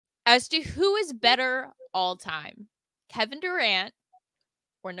as to who is better all time, Kevin Durant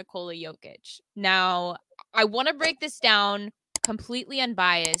or Nikola Jokic. Now, I want to break this down completely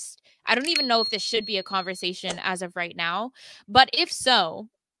unbiased. I don't even know if this should be a conversation as of right now, but if so,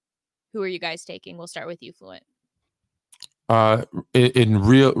 who are you guys taking? We'll start with you, Fluent. In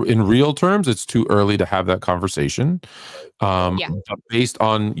real terms, it's too early to have that conversation. But based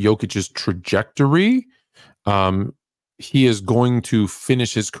on Jokic's trajectory, he is going to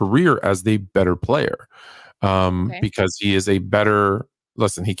finish his career as the better player, because he is a better.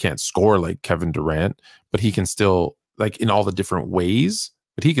 Listen, he can't score like Kevin Durant, but he can still, like, in all the different ways,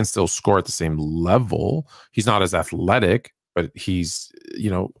 but he can still score at the same level. He's not as athletic, but he's,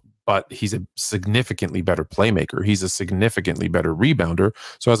 but he's a significantly better playmaker. He's a significantly better rebounder.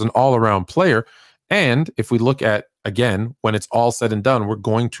 So as an all-around player, and if we look at, again, when it's all said and done, we're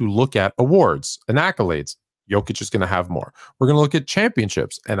going to look at awards and accolades. Jokic is going to have more. We're going to look at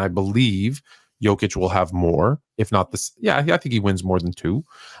championships, and I believe Jokic will have more, if not this. Yeah, I think he wins more than 2.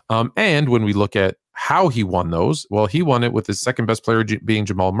 And when we look at how he won those, well, he won it with his second best player being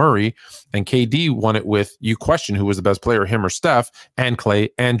Jamal Murray, and KD won it with, you question who was the best player, him or Steph, and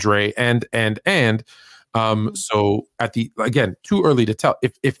Clay and Dre and. So again, too early to tell.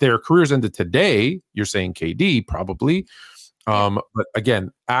 If their careers ended today, you're saying KD probably. But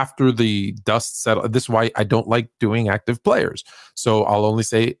again, after the dust settled, this is why I don't like doing active players. So I'll only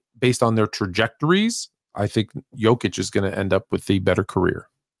say, based on their trajectories, I think Jokic is going to end up with the better career.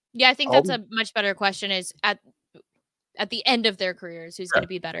 Yeah, I think that's a much better question, is at the end of their careers, who's going to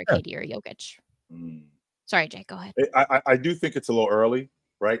be better, KD or Jokic? Sorry, Jake, go ahead. I do think it's a little early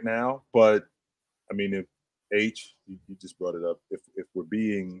right now, but I mean, if you just brought it up, if we're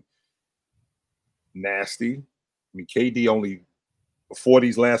being nasty, I mean, KD only for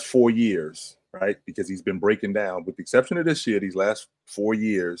these last 4 years, right? Because he's been breaking down, with the exception of this year, these last 4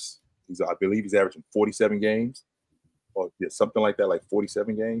 years, I believe he's averaging 47 games, or something like that, like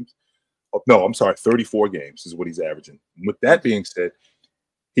 47 games. Oh, no, I'm sorry, 34 games is what he's averaging. With that being said,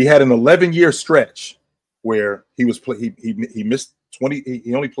 he had an 11-year stretch where he missed 20.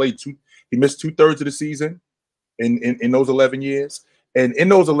 He only played he missed 2/3 of the season in those 11 years. And in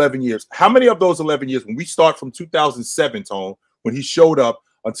those 11 years, how many of those 11 years, when we start from 2007, Tone, when he showed up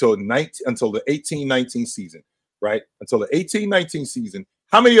until the 18-19 season, right? Until the 18-19 season,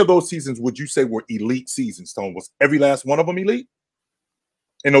 how many of those seasons would you say were elite seasons, Tone? Was every last one of them elite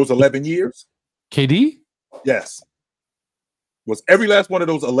in those 11 years? KD? Yes. Was every last one of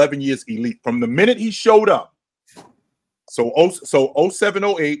those 11 years elite from the minute he showed up? So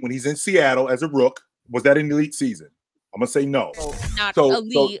 07-08, when he's in Seattle as a rook, was that an elite season? I'm gonna say no. Not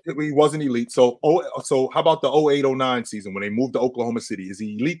elite. So he wasn't elite. So how about the 08-09 season when they moved to Oklahoma City? Is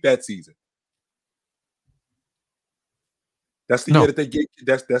he elite that season? That's the year that they get.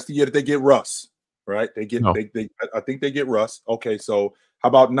 That's the year that they get Russ, right? They get. No. I think they get Russ. Okay, so how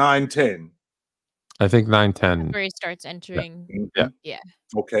about 9-10? I think 9-10. Where he starts entering. Yeah.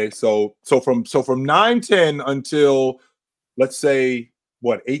 Okay, so from 9-10 until, let's say,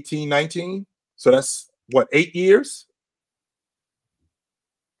 what, 18-19? So that's what, 8 years?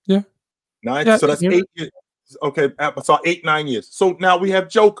 Yeah. 9. Yeah, so that's 8 years. Okay, so 8-9 years. So now we have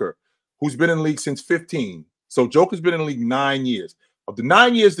Joker, who's been in the league since 15. So Joker's been in the league 9 years. Of the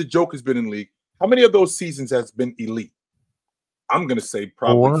 9 years that Joker's been in the league, how many of those seasons has been elite? I'm gonna say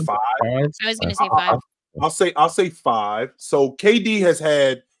probably 5. I was gonna say 5. I'll say 5. So KD has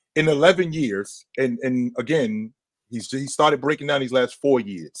had in 11 years, and again, he started breaking down these last 4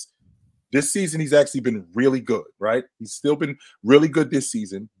 years. This season, he's actually been really good, right? He's still been really good this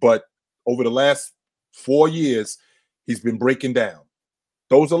season, but over the last 4 years, he's been breaking down.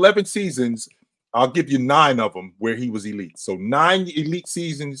 Those 11 seasons, I'll give you 9 of them where he was elite. So 9 elite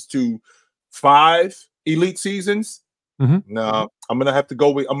seasons to 5 elite seasons. No, I'm gonna have to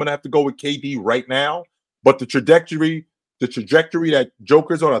go with KD right now. But the trajectory that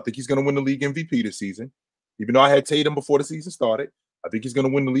Joker's on, I think he's gonna win the league MVP this season. Even though I had Tatum before the season started, I think he's gonna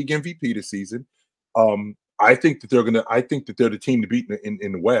win the league MVP this season. I think that they're the team to beat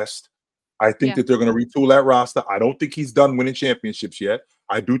in the West. I think that they're gonna retool that roster. I don't think he's done winning championships yet.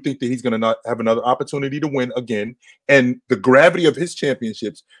 I do think that he's gonna not have another opportunity to win again. And the gravity of his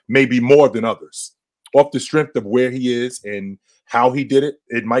championships may be more than others. Off the strength of where he is and how he did it,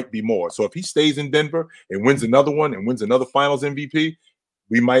 it might be more. So if he stays in Denver and wins another one and wins another Finals MVP,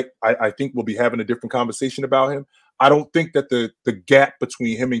 I think we'll be having a different conversation about him. I don't think that the gap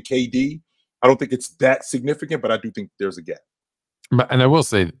between him and KD, I don't think it's that significant, but I do think there's a gap. And I will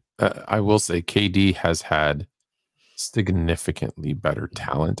say KD has had significantly better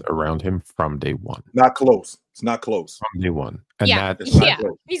talent around him from day one. Not close. It's not close. From day one. And yeah, It's not yeah.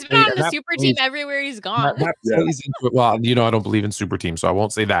 close. He's been on the that super plays- team everywhere he's gone. That plays into it. Well, I don't believe in super teams, so I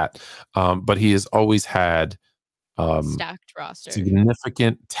won't say that. But he has always had Stacked roster.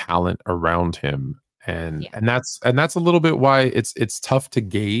 significant talent around him. And Yeah. and that's a little bit why it's tough to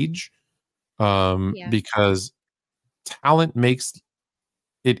gauge. Because talent makes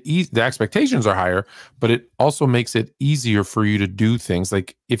it easy. The expectations are higher, but it also makes it easier for you to do things.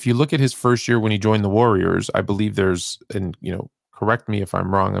 Like if you look at his first year when he joined the Warriors, I believe there's, and correct me if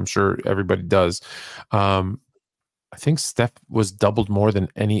I'm wrong, I'm sure everybody does. I think Steph was doubled more than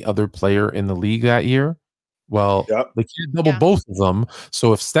any other player in the league that year. Well, they can't double both of them.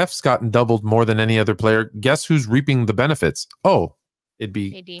 So if Steph's gotten doubled more than any other player, guess who's reaping the benefits? Oh, it'd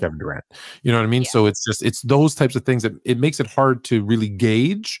be AD. Kevin Durant. You know what I mean? So it's those types of things that it makes it hard to really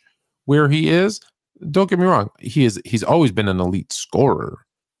gauge where he is. Don't get me wrong. He's always been an elite scorer.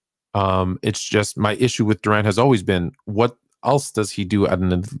 It's just my issue with Durant has always been, what else does he do at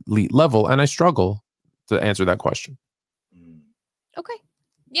an elite level? And I struggle to answer that question. Okay.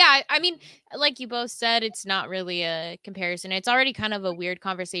 Yeah, I mean, like you both said, it's not really a comparison. It's already kind of a weird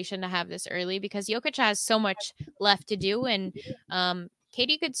conversation to have this early because Jokic has so much left to do, and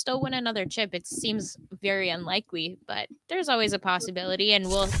KD could still win another chip. It seems very unlikely, but there's always a possibility, and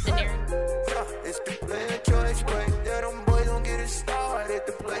we'll... It's the player choice way. Yeah, them boys don't get it started.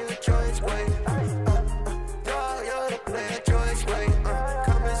 The player choice way. Yeah, the player choice way.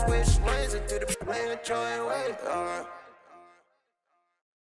 Come and switch lanes into the player choice way.